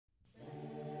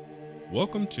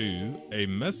Welcome to A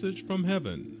Message from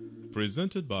Heaven,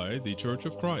 presented by the Church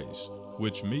of Christ,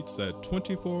 which meets at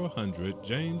 2400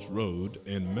 James Road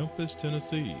in Memphis,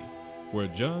 Tennessee, where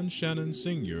John Shannon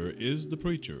Sr. is the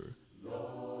preacher.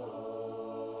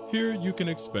 Here you can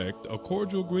expect a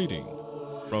cordial greeting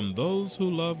from those who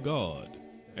love God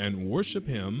and worship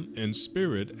Him in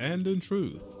spirit and in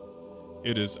truth.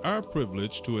 It is our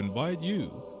privilege to invite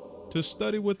you to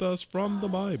study with us from the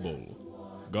Bible,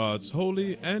 God's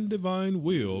holy and divine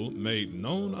will made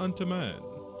known unto man.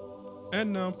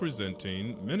 And now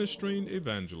presenting ministering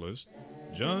evangelist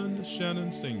John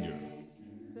Shannon Sr.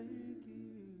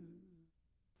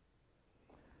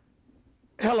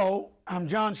 Hello, I'm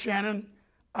John Shannon.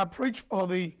 I preach for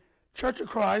the Church of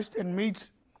Christ and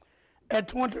meets at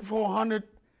 2400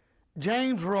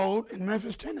 James Road in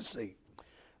Memphis, Tennessee.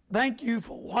 Thank you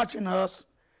for watching us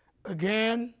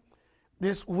again,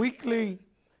 this weekly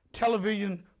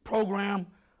television program,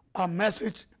 A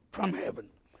Message from Heaven.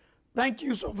 Thank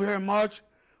you so very much.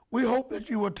 We hope that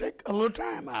you will take a little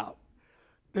time out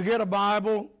to get a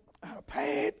Bible, a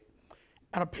pad,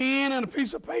 and a pen and a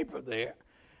piece of paper there,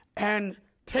 and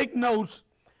take notes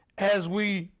as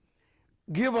we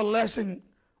give a lesson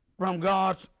from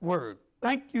God's Word.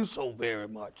 Thank you so very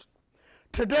much.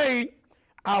 Today,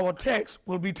 our text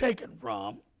will be taken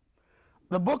from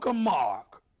the book of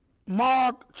Mark,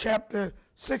 Mark chapter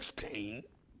 16,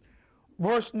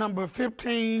 verse number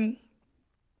 15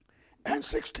 and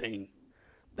 16.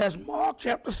 That's Mark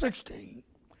chapter 16,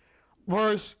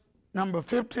 verse number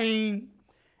 15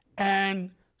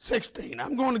 and 16.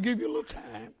 I'm going to give you a little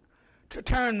time to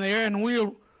turn there, and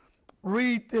we'll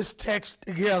read this text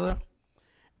together,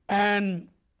 and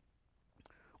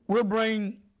we'll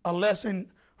bring a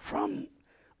lesson from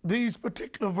these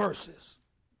particular verses.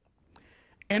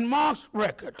 In Mark's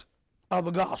record of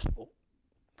the gospel,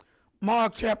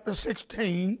 Mark chapter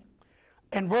 16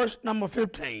 and verse number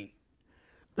 15,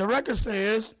 the record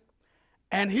says,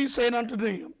 "And he said unto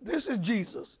them," this is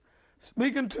Jesus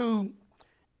speaking to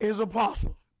his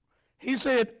apostles. He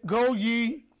said, "Go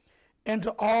ye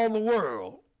into all the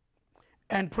world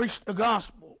and preach the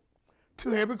gospel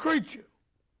to every creature."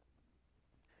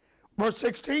 Verse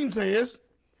 16 says,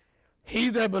 "He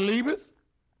that believeth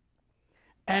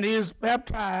and is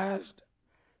baptized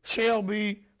shall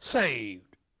be saved,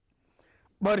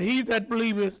 but he that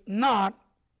believeth not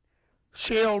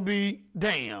shall be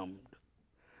damned."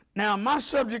 Now, my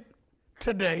subject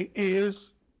today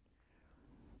is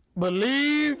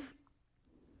believe,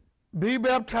 be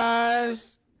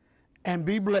baptized, and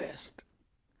be blessed.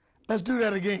 Let's do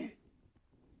that again.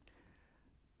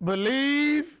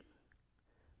 Believe,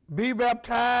 be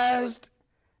baptized,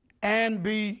 and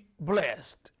be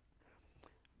blessed.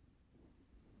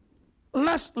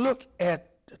 Let's look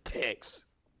at the text.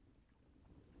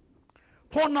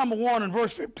 Point number 1 in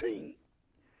verse 15,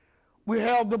 we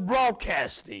have the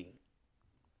broadcasting.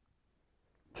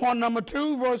 Point number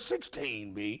 2, verse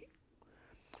 16b,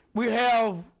 we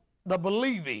have the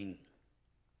believing.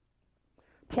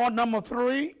 Point number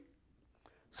 3,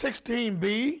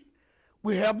 16b,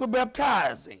 we have the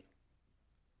baptizing.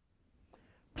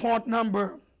 Point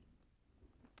number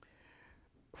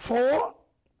 4,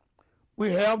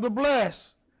 we have the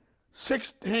bless,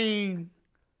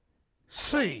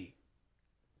 16c.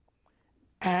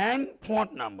 And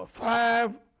point number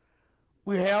 5,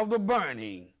 we have the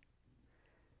burning,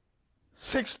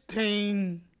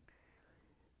 16d.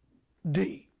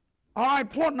 All right,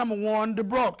 point number 1, the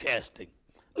broadcasting.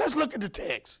 Let's look at the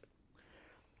text.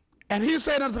 "And he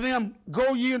said unto them,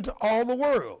 Go ye into all the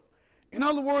world." In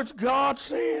other words, God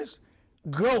says,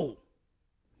 go.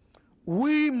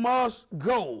 We must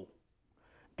go.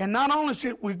 And not only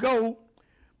should we go,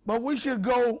 but we should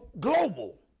go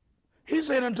global. He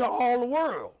said into all the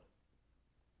world.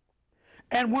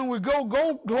 And when we go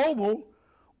global,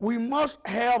 we must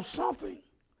have something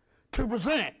to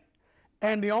present.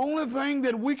 And the only thing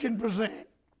that we can present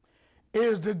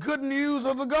is the good news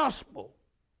of the gospel.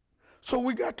 So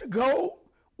we got to go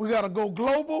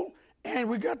global, and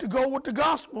we got to go with the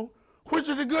gospel, which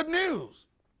is the good news.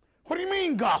 What do you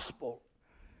mean gospel?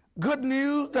 Good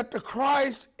news that the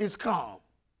Christ is come.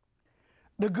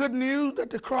 The good news that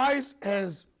the Christ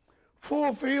has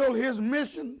fulfilled his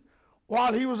mission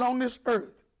while he was on this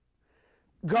earth.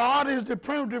 God is the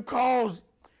primitive cause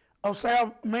of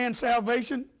man's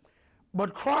salvation,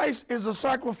 but Christ is the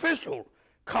sacrificial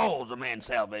cause of man's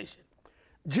salvation.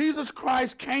 Jesus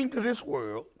Christ came to this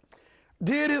world,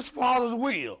 did his Father's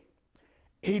will.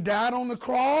 He died on the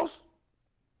cross.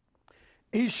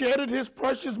 He shedded his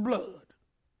precious blood.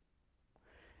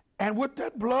 And with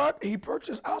that blood, he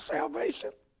purchased our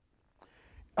salvation.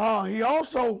 He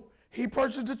also he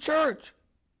purchased the church,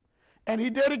 and he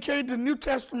dedicated the New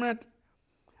Testament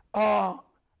of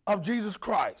Jesus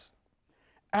Christ.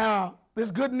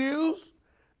 This good news,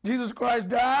 Jesus Christ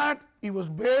died, he was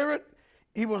buried,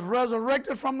 he was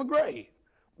resurrected from the grave.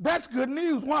 That's good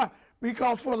news. Why?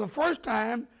 Because for the first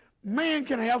time, man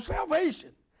can have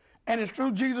salvation. And it's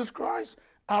through Jesus Christ,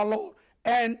 our Lord.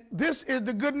 And this is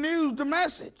the good news, the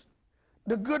message,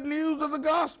 the good news of the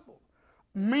gospel.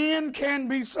 Men can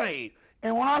be saved.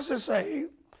 And when I say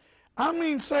saved, I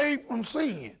mean saved from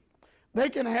sin. They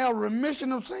can have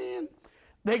remission of sin.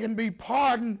 They can be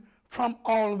pardoned from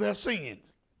all of their sins.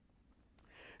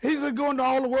 He said, go into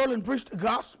all the world and preach the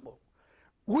gospel.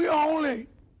 We are only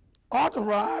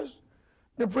authorized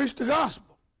to preach the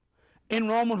gospel. In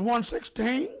Romans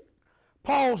 1:16,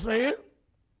 Paul said,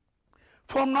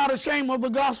 for I'm not ashamed of the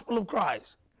gospel of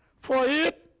Christ, for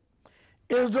it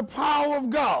is the power of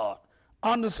God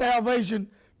unto salvation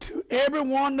to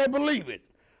everyone that believeth,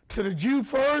 to the Jew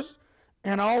first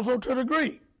and also to the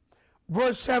Greek.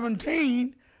 Verse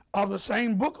 17 of the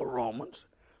same book of Romans,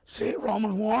 see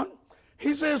Romans 1,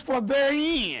 he says, for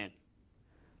therein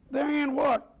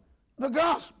what? The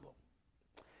gospel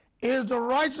is the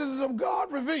righteousness of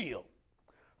God revealed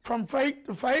from faith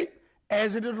to faith,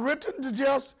 as it is written, the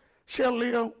just shall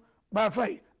live by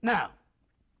faith. Now,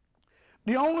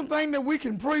 the only thing that we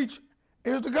can preach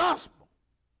is the gospel.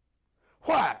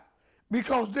 Why?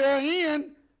 Because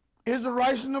therein is the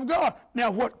righteousness of God.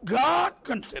 Now, what God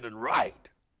considered right,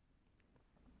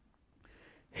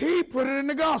 he put it in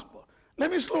the gospel.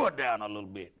 Let me slow it down a little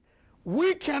bit.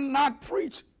 We cannot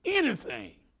preach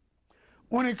anything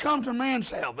when it comes to man's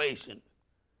salvation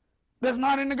that's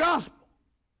not in the gospel.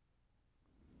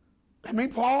 Let me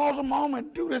pause a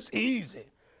moment, do this easy,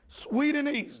 sweet and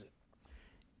easy.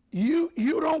 You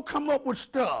don't come up with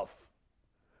stuff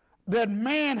that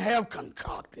man have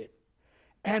concocted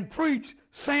and preach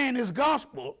saying it's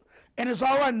gospel and it's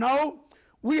all right. No,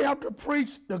 we have to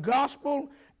preach the gospel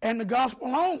and the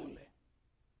gospel only.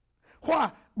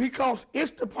 Why? Because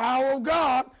it's the power of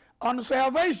God unto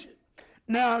salvation.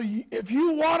 Now, if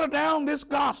you water down this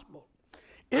gospel,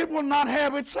 it will not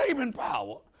have its saving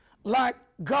power like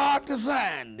God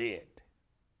designed it.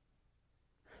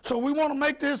 So we want to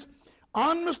make this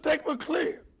unmistakably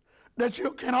clear that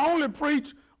you can only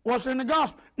preach what's in the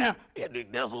gospel. Now,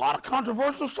 there's a lot of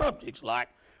controversial subjects like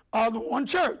the one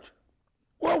church.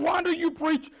 Well, why do you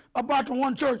preach about the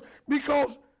one church?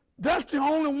 Because that's the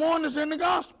only one that's in the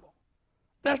gospel.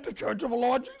 That's the church of the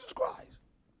Lord Jesus Christ.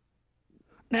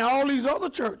 Now, all these other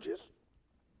churches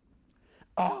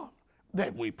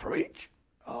that we preach,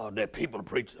 that people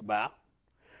preach about,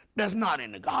 that's not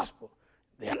in the gospel.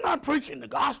 They're not preaching the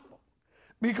gospel.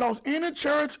 Because any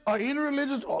church or any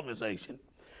religious organization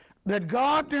that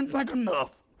God didn't think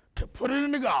enough to put it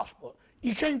in the gospel,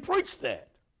 you can't preach that.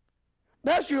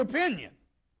 That's your opinion.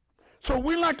 So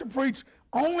we like to preach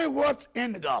only what's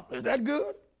in the gospel. Is that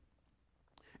good?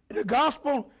 The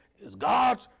gospel is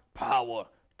God's power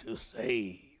to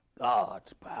save.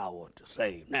 God's power to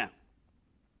save. Now,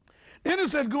 then it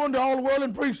said, go into all the world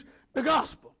and preach the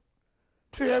gospel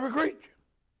to every creature.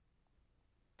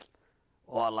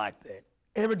 Oh, I like that.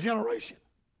 Every generation.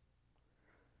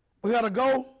 We got to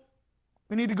go.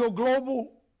 We need to go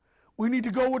global. We need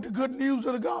to go with the good news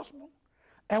of the gospel.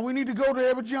 And we need to go to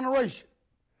every generation.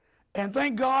 And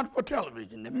thank God for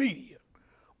television, the media,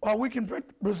 or we can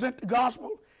present the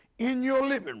gospel in your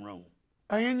living room,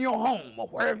 or in your home, or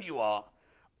wherever you are,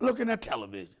 looking at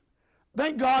television.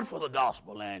 Thank God for the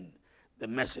gospel and the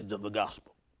message of the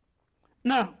gospel.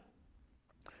 Now,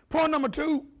 point number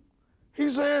 2, he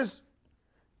says,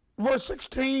 verse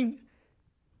 16,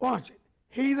 watch it.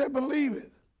 He that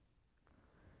believeth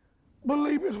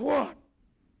what?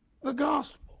 The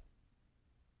gospel.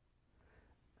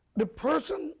 The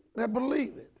person that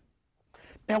believeth.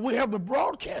 Now we have the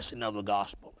broadcasting of the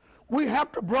gospel. We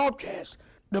have to broadcast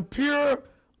the pure,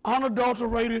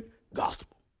 unadulterated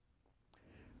gospel.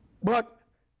 But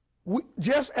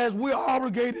just as we are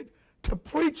obligated to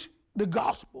preach the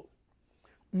gospel,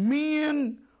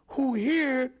 men who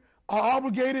hear it are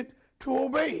obligated to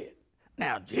obey it.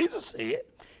 Now, Jesus said,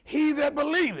 he that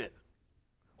believeth,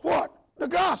 what? The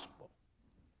gospel.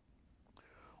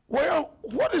 Well,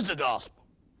 what is the gospel?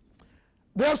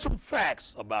 There's some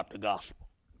facts about the gospel.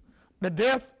 The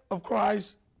death of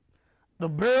Christ, the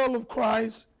burial of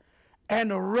Christ,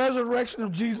 and the resurrection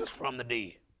of Jesus from the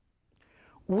dead.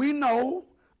 We know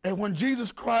that when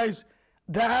Jesus Christ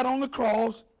died on the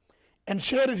cross and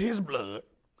shedded his blood,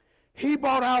 he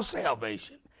bought our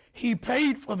salvation. He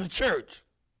paid for the church.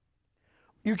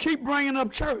 You keep bringing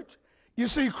up church. You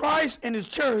see, Christ and his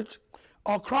church,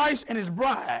 or Christ and his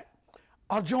bride,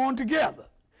 are joined together.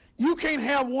 You can't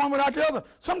have one without the other.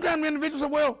 Sometimes individuals say,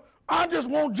 well, I just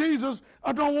want Jesus,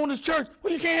 I don't want his church.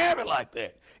 Well, you can't have it like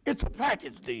that. It's a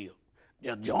package deal.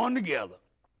 They're joined together,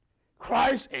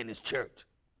 Christ and his church.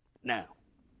 Now,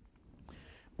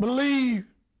 believe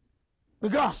the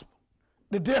gospel,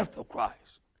 the death of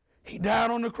Christ. He died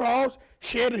on the cross,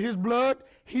 shedded his blood,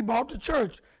 he bought the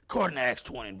church, according to Acts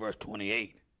 20 and verse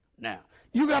 28. Now,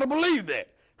 you got to believe that.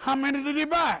 How many did he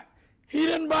buy? He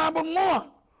didn't buy but one.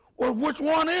 Well, which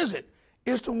one is it?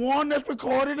 It's the one that's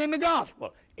recorded in the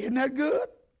gospel. Isn't that good?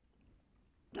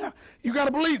 Now, you got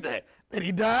to believe that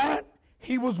he died,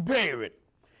 he was buried,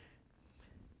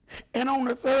 and on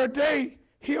the third day,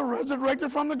 he was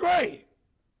resurrected from the grave.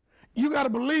 You got to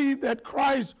believe that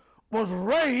Christ was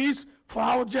raised for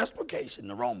our justification.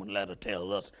 The Roman letter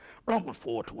tells us, Romans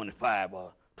 4:25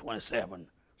 or 27,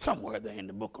 somewhere there in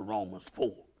the book of Romans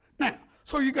 4. Now,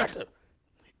 so you got to,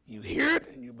 you hear it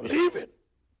and you believe it.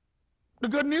 The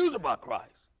good news about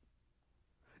Christ.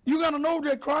 You got to know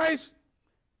that Christ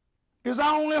is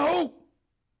our only hope.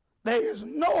 There is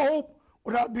no hope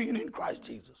without being in Christ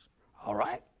Jesus. All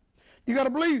right? You got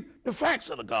to believe the facts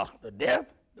of the gospel, the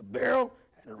death, the burial,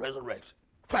 and the resurrection.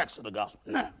 Facts of the gospel.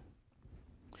 Now,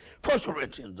 1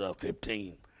 Corinthians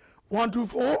 15, 1 through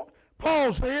 4,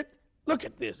 Paul said, look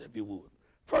at this if you would.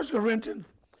 1 Corinthians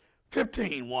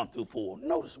 15, 1 through 4.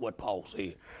 Notice what Paul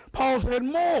said. Paul said,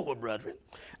 moreover, brethren,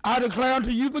 I declare unto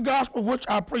you the gospel which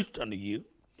I preached unto you,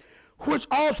 which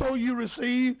also you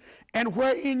received, and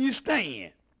wherein you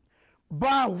stand,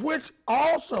 by which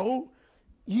also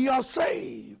ye are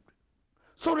saved.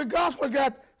 So the gospel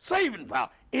got saving power.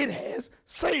 It has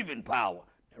saving power.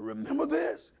 Now remember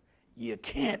this, you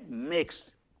can't mix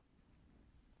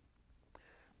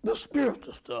the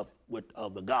spiritual stuff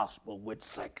of the gospel with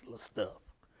secular stuff.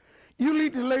 You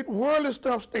need to let worldly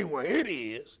stuff stay where it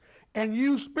is and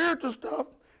use spiritual stuff,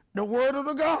 the word of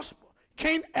the gospel.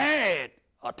 Can't add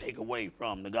or take away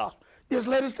from the gospel. Just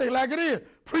let it stay like it is.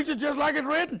 Preach it just like it's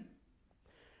written.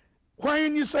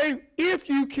 Wherein you say, if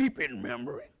you keep in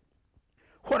memory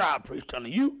what I preached unto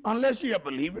you, unless ye have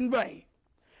believed in vain.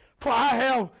 For I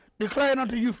have declared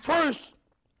unto you first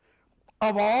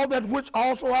of all that which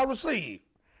also I received,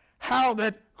 how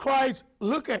that Christ,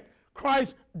 look at,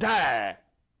 Christ died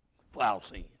for our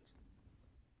sins.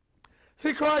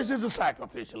 See, Christ is a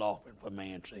sacrificial offering for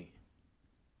man's sin.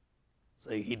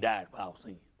 See, he died for our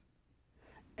sins.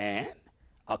 And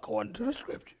according to the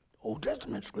scripture, Old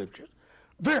Testament scriptures,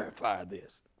 verify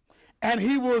this. And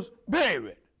he was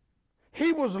buried.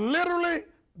 He was literally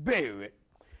buried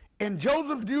in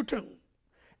Joseph's new tomb.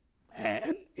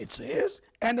 And it says,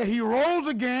 and that he rose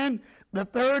again the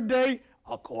third day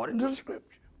according to the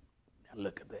scripture. Now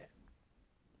look at that.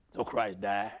 So Christ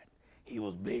died, he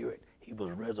was buried, he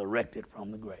was resurrected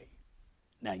from the grave.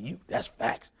 Now that's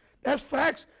facts. That's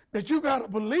facts that you got to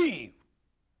believe.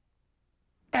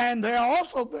 And there are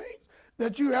also things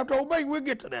that you have to obey. We'll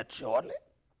get to that shortly.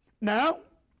 Now,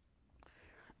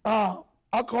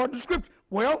 according to scripture,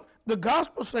 well, the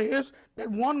gospel says that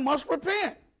one must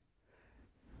repent.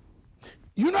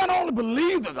 You not only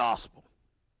believe the gospel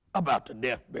about the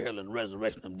death, burial, and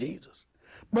resurrection of Jesus,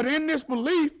 but in this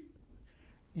belief,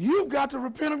 you've got to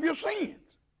repent of your sins.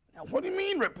 Now, what do you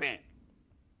mean repent?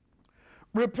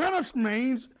 Repentance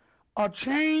means a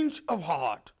change of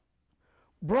heart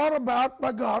brought about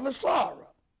by godly sorrow.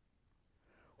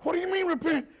 What do you mean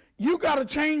repent? You got to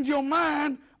change your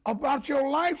mind about your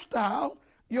lifestyle,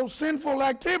 your sinful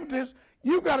activities.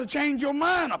 You got to change your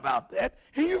mind about that,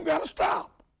 and you've got to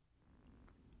stop.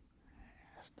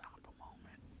 Stop a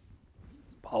moment.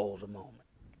 Pause a moment.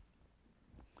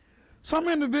 Some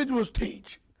individuals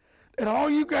teach that all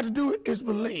you got to do is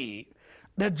believe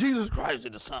that Jesus Christ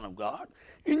is the Son of God,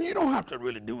 and you don't have to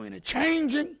really do any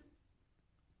changing.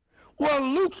 Well,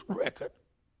 Luke's record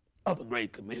of the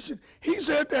Great Commission, he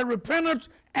said that repentance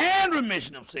and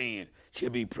remission of sin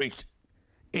should be preached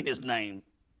in his name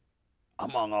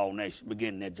among all nations,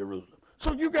 beginning at Jerusalem.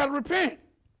 So you got to repent.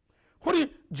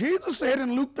 Jesus said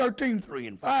in Luke 13, 3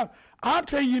 and 5, I'll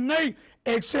tell you, nay,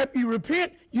 except you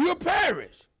repent, you'll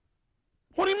perish.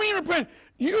 What do you mean repent?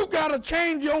 You got to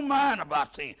change your mind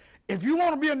about sin. If you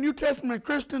want to be a New Testament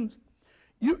Christian,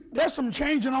 there's some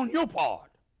changing on your part.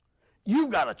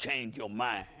 You've got to change your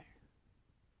mind.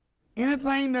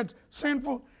 Anything that's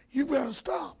sinful, you've got to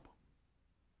stop.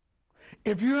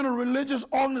 If you're in a religious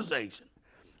organization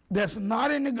that's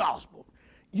not in the gospel,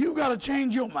 you've got to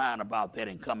change your mind about that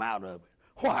and come out of it.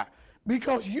 Why?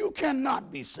 Because you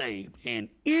cannot be saved in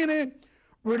any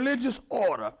religious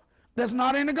order that's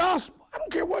not in the gospel. I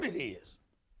don't care what it is.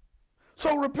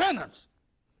 So repentance,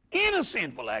 any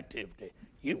sinful activity,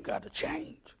 you've got to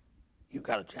change. You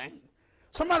got to change.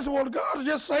 Somebody said, well, God has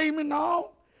just saved me.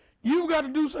 No, you got to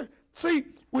do something. See,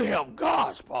 we have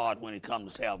God's part when it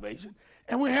comes to salvation,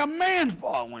 and we have man's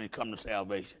part when it comes to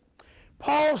salvation.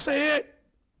 Paul said,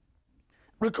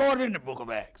 recorded in the book of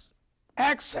Acts,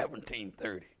 Acts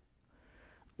 17:30,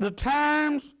 the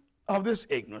times of this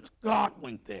ignorance, God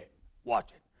winked at.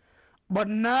 Watch it. But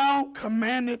now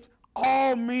commandeth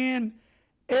all men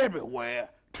everywhere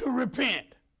to repent.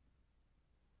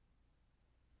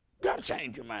 Got to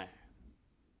change your mind.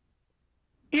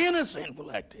 Any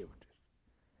sinful activities,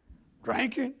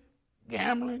 drinking,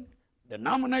 gambling,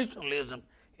 denominationalism,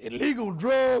 illegal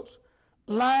drugs,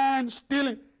 lying,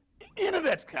 stealing, any of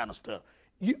that kind of stuff.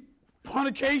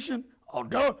 Fornication,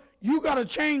 adultery, you got to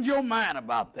change your mind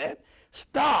about that.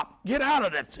 Stop. Get out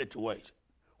of that situation.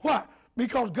 Why?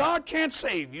 Because God can't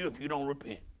save you if you don't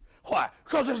repent. Why?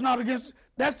 Because it's not against,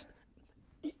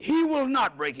 he will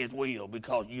not break his will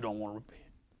because you don't want to repent.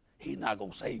 He's not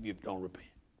going to save you if you don't repent.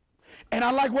 And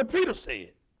I like what Peter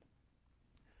said.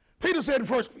 Peter said in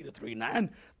 1 Peter 3:9,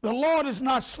 the Lord is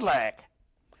not slack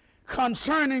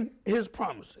concerning his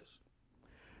promises,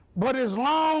 but is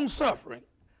long-suffering,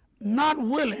 not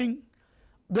willing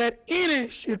that any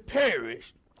should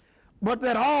perish, but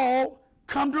that all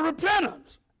come to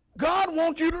repentance. God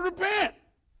wants you to repent.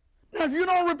 Now, if you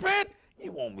don't repent,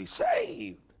 you won't be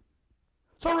saved.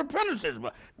 So repentance is,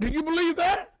 do you believe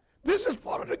that? This is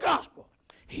part of the gospel.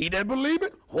 He that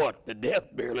believeth, what? The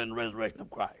death, burial, and resurrection of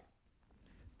Christ.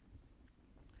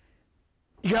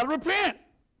 You got to repent.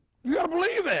 You got to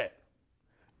believe that.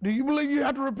 Do you believe you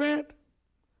have to repent?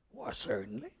 Why,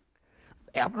 certainly.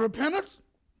 After repentance,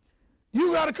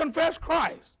 you got to confess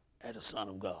Christ as the Son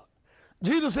of God.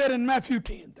 Jesus said in Matthew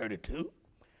 10:32,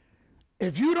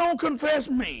 if you don't confess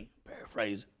me,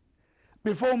 paraphrase it,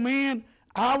 before men,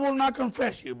 I will not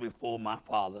confess you before my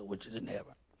Father which is in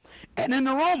heaven. And in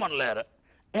the Roman letter,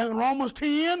 in Romans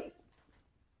 10,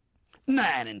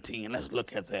 9 and 10, let's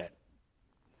look at that.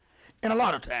 And a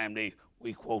lot of time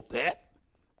we quote that.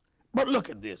 But look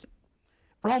at this.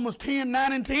 Romans 10,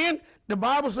 9 and 10, the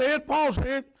Bible said, Paul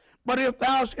said, but if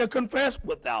thou shalt confess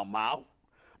with thy mouth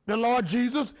the Lord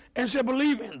Jesus, and shalt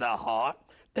believe in thy heart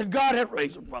that God hath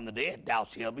raised him from the dead, thou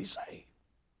shalt be saved.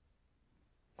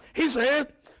 He says,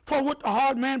 for with the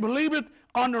heart man believeth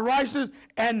unto righteousness,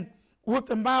 and with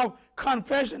the mouth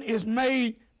confession is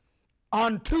made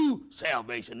unto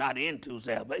salvation, not into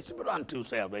salvation, but unto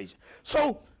salvation.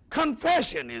 So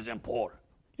confession is important.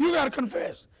 You got to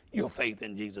confess your faith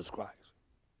in Jesus Christ.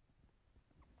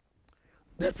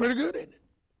 That's pretty good, isn't it?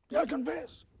 You got to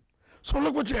confess. So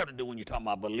look what you have to do when you're talking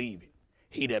about believing.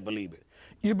 He that believeth.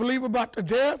 You believe about the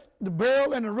death, the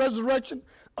burial, and the resurrection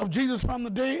of Jesus from the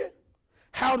dead,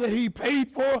 how that he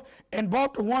paid for and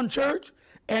bought the one church,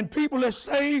 and people that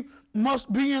saved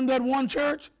must be in that one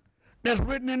church. That's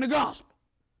written in the gospel.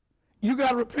 You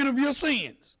got to repent of your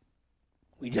sins.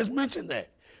 We just mentioned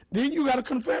that. Then you got to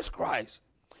confess Christ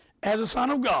as the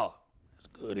Son of God. That's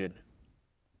good, isn't it?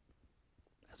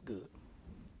 That's good.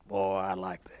 Boy, I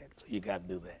like that. So you got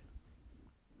to do that.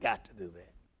 Got to do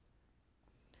that.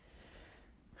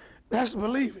 That's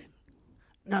believing.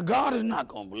 Now, God is not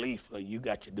going to believe for you. You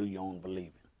got to do your own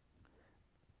believing.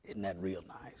 Isn't that real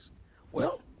nice?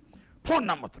 Well, point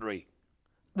number 3,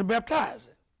 the baptizing.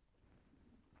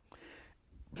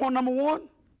 Point number 1,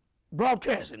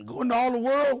 broadcasting. Go into all the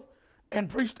world and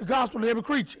preach the gospel to every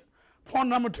creature. Point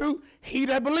number 2, he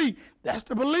that believe. That's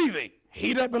the believing.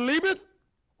 He that believeth,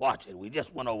 watch it. We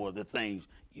just went over the things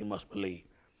you must believe.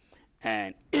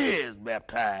 And is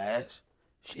baptized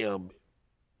shall be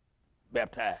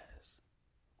baptized.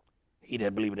 He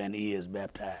that believeth and is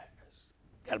baptized.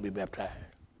 Got to be baptized.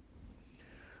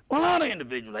 Well, a lot of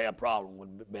individuals have a problem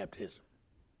with baptism.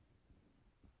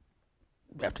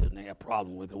 Baptism, they have a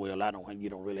problem with it. Well, you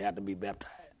don't really have to be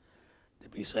baptized to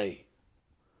be saved.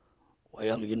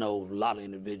 Well, you know, a lot of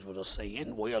individuals are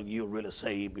saying, well, you're really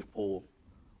saved before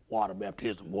water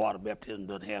baptism. Water baptism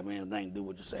doesn't have anything to do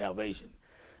with your salvation.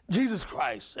 Jesus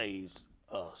Christ saves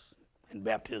us, and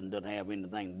baptism doesn't have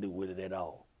anything to do with it at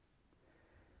all.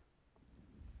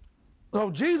 So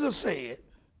Jesus said,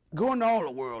 go into all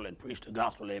the world and preach the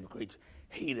gospel to every creature.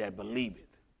 He that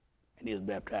believeth and is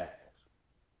baptized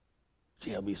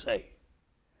shall be saved.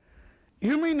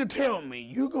 You mean to tell me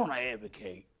you're going to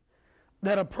advocate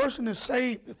that a person is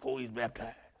saved before he's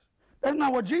baptized? That's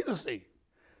not what Jesus said.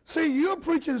 See, you're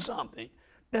preaching something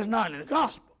that's not in the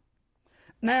gospel.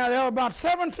 Now, there are about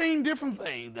 17 different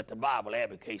things that the Bible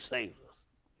advocates saves us.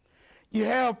 You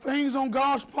have things on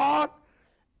God's part,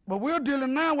 but we're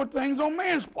dealing now with things on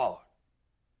man's part.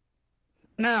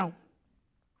 Now,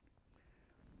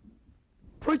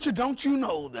 Preacher, don't you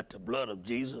know that the blood of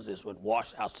Jesus is what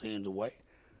washes our sins away?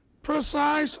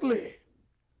 Precisely.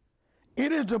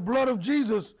 It is the blood of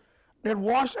Jesus that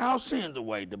washed our sins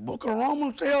away. The book of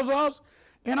Romans tells us,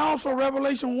 and also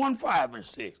Revelation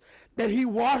 1:5-6, that he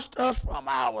washed us from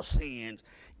our sins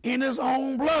in his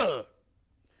own blood.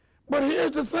 But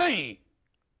here's the thing.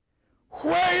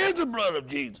 Where is the blood of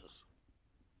Jesus?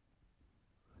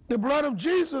 The blood of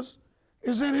Jesus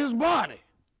is in his body.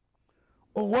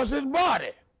 Or what's his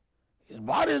body? His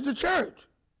body is the church.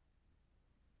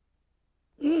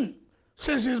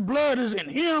 Since his blood is in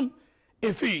him,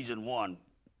 Ephesians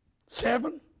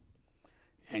 1:7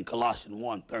 and Colossians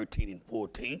 1:13 and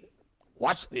 14.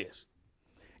 Watch this.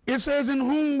 It says, in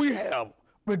whom we have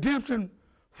redemption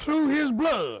through his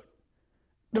blood,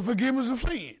 the forgiveness of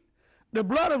sin. The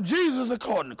blood of Jesus,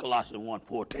 according to Colossians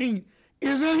 1:14,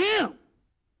 is in him.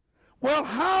 Well,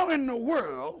 how in the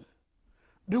world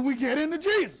do we get into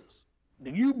Jesus?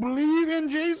 Do you believe in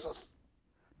Jesus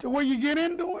to where you get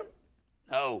into him?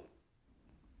 No.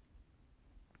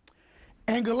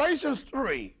 In Galatians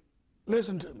 3,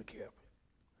 listen to me carefully,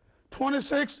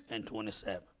 26 and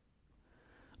 27,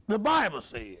 the Bible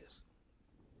says,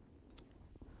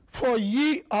 for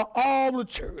ye are all the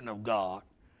children of God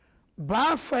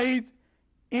by faith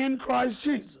in Christ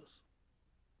Jesus.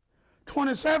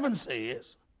 27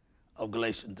 says, of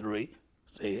Galatians 3,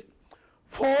 said,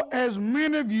 for as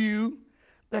many of you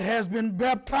that has been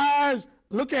baptized,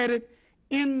 look at it,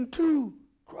 into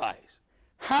Christ.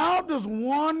 How does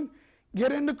one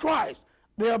get into Christ?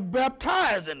 They are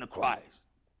baptized into Christ.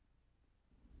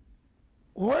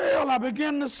 Well, I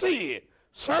begin to see it.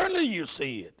 Certainly you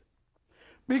see it.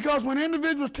 Because when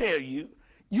individuals tell you,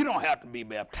 you don't have to be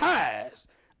baptized,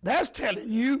 that's telling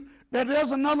you that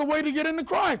there's another way to get into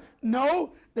Christ.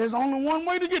 No, there's only one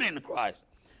way to get into Christ.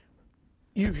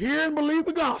 You hear and believe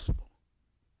the gospel.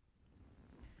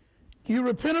 You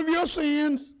repent of your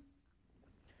sins.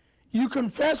 You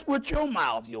confess with your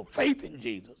mouth your faith in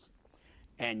Jesus.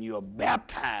 And you're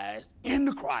baptized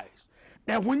into Christ.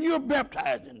 Now, when you're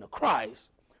baptized into Christ,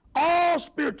 all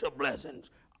spiritual blessings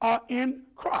are in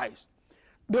Christ.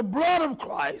 The blood of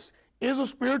Christ is a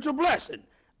spiritual blessing.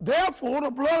 Therefore,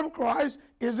 the blood of Christ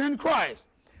is in Christ.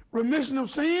 Remission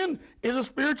of sin is a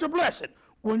spiritual blessing.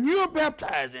 When you're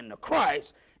baptized into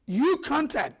Christ, you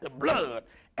contact the blood,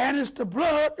 and it's the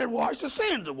blood that washes the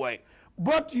sins away.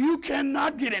 But you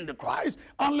cannot get into Christ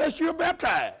unless you're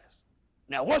baptized.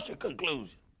 Now, what's your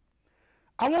conclusion?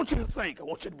 I want you to think. I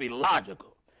want you to be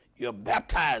logical. You're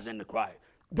baptized into Christ.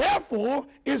 Therefore,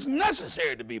 it's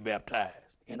necessary to be baptized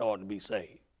in order to be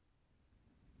saved.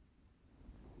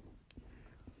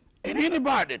 And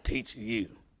anybody that teaches you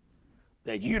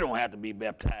that you don't have to be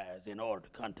baptized in order to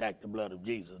contact the blood of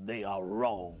Jesus, they are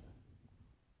wrong.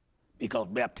 Because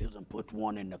baptism puts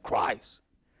one into Christ.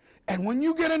 And when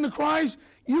you get into Christ,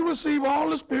 you receive all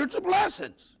the spiritual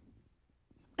blessings.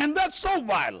 And that's so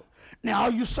vital. Now,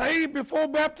 are you saved before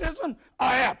baptism or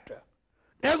after?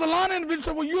 There's a lot of individuals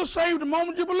say, well, you're saved the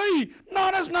moment you believe. No,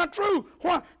 that's not true.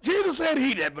 Why? Jesus said,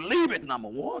 he that believeth, number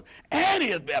one, and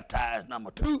is baptized,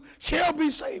 number two, shall be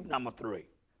saved, number three.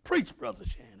 Preach, Brother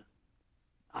Shannon.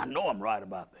 I know I'm right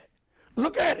about that.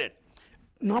 Look at it.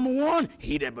 Number one,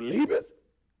 he that believeth,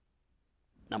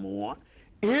 number one,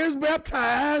 is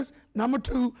baptized, number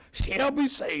two, shall be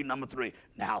saved, number three.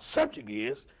 Now, subject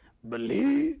is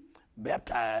believe,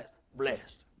 baptized,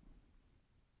 blessed.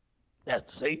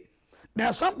 That's the seed.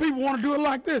 Now, some people want to do it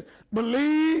like this.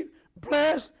 Believe,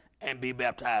 bless, and be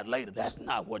baptized later. That's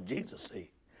not what Jesus said.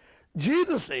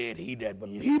 Jesus said, he that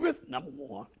believeth, number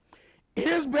one,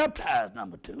 is baptized,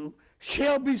 number two,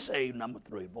 shall be saved, number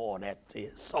three. Boy, that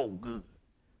is so good.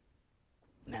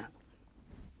 Now,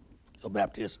 so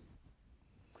baptism.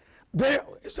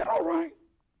 Is that all right?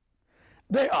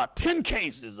 There are 10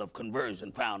 cases of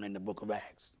conversion found in the book of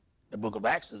Acts. The book of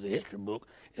Acts is a history book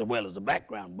as well as a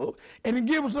background book, and it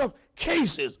gives us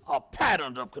cases or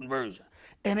patterns of conversion.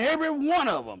 And every one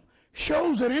of them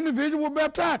shows that individual was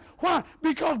baptized. Why?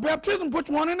 Because baptism puts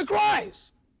one into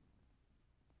Christ.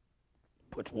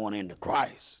 Puts one into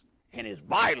Christ. And it's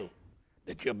vital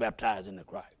that you're baptized into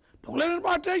Christ. Don't let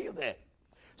anybody tell you that.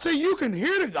 See, you can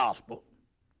hear the gospel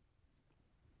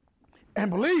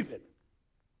and believe it.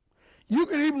 You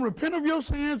can even repent of your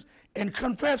sins and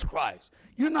confess Christ.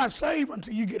 You're not saved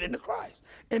until you get into Christ.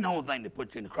 And the only thing that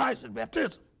puts you into Christ is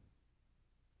baptism.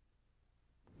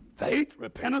 Faith,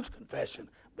 repentance, confession,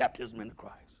 baptism into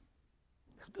Christ.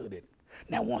 That's good, isn't it?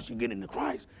 Now, once you get into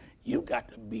Christ, you got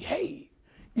to behave.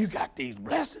 You got these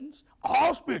blessings.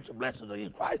 All spiritual blessings are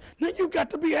in Christ. Now, you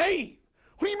got to behave.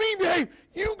 What do you mean behave?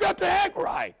 You got to act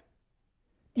right.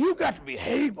 You got to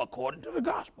behave according to the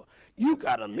gospel. You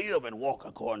got to live and walk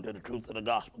according to the truth of the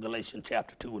gospel. Galatians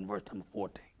chapter 2 and verse number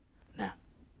 14. Now,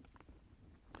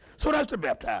 so that's the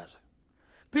baptizing.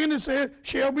 Then it says,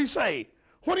 shall be saved.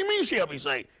 What do you mean shall be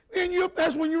saved? Then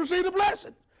that's when you receive the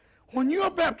blessing. When you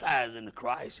are baptized into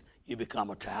Christ, you become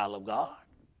a child of God.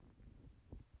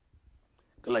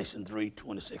 Galatians 3,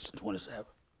 26 and 27.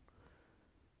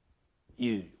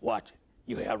 You watch it.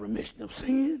 You have remission of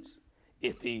sins.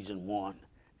 Ephesians 1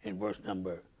 and verse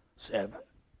number 7.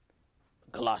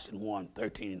 Colossians 1,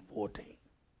 13 and 14.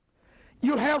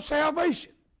 You'll have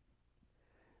salvation.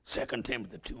 2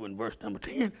 Timothy 2 and verse number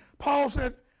 10. Paul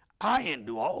said, I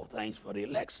endure all things for the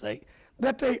elect's sake,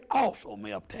 that they also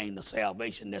may obtain the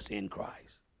salvation that's in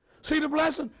Christ. See the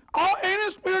blessing?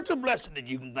 Any spiritual blessing that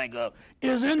you can think of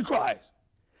is in Christ.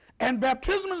 And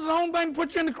baptism is the only thing that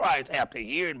puts you into Christ. After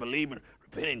hearing, believing,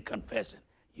 repenting, confessing,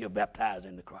 you're baptized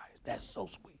into Christ. That's so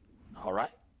sweet. All right?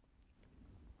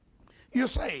 You're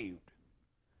saved.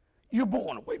 You're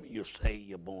born. Wait a minute. You're saved.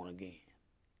 You're born again.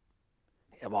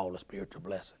 Have all the spiritual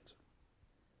blessings.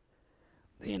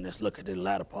 Then let's look at the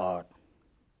latter part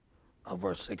of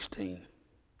verse 16.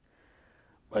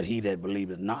 But he that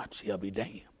believeth not shall be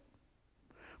damned.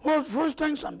 Well, the first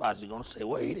thing somebody's going to say,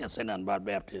 well, he didn't say nothing about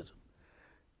baptism.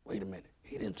 Wait a minute.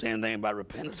 He didn't say anything about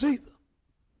repentance either.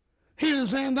 He didn't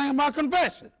say anything about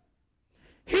confession.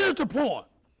 Here's the point.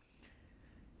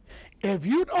 If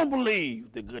you don't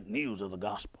believe the good news of the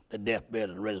gospel, the death,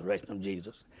 burial, and resurrection of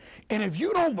Jesus, and if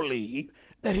you don't believe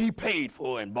that he paid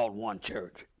for and bought one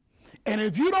church, and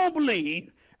if you don't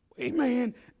believe,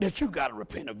 amen, that you got to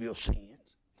repent of your sins,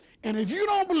 and if you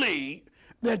don't believe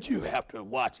that you have to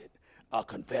watch it,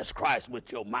 confess Christ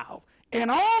with your mouth and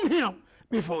own him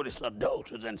before this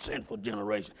adulterous and sinful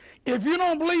generation, if you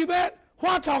don't believe that,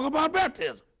 why talk about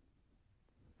baptism?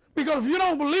 Because if you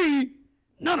don't believe,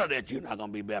 none of that, you're not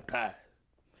going to be baptized.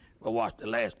 But watch, the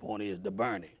last point is the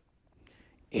burning.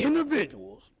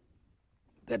 Individuals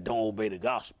that don't obey the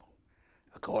gospel,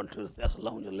 according to the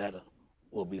Thessalonian letter,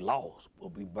 will be lost, will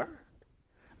be burned.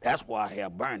 That's why I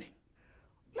have burning.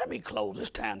 Let me close. It's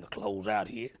time to close out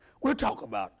here. We'll talk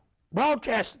about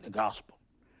broadcasting the gospel,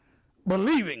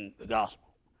 believing the gospel,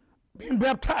 being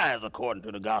baptized according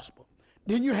to the gospel.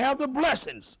 Then you have the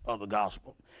blessings of the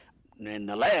gospel. And then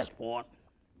the last point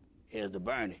is the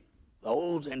burning.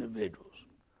 Those individuals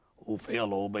who fail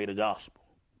to obey the gospel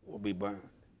will be burned.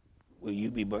 Will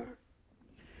you be burned?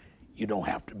 You don't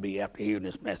have to be after hearing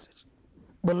this message.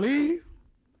 Believe,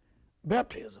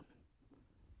 baptism,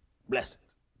 blessings.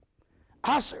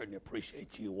 I certainly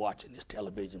appreciate you watching this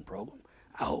television program.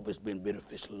 I hope it's been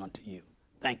beneficial unto you.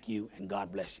 Thank you, and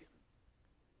God bless you.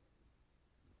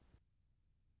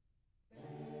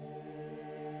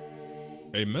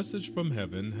 A message from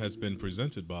heaven has been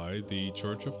presented by the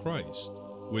Church of Christ,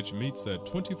 which meets at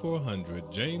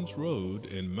 2400 James Road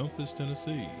in Memphis,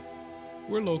 Tennessee.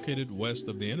 We're located west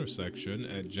of the intersection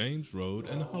at James Road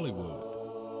and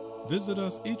Hollywood. Visit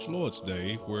us each Lord's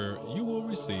Day where you will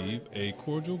receive a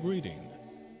cordial greeting.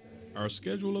 Our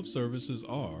schedule of services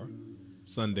are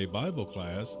Sunday Bible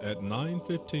class at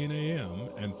 9:15 a.m.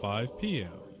 and 5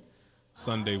 p.m.,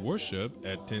 Sunday worship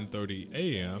at 10:30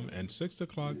 a.m. and 6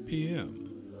 o'clock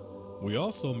p.m. We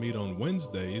also meet on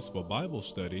Wednesdays for Bible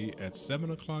study at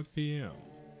 7 o'clock p.m.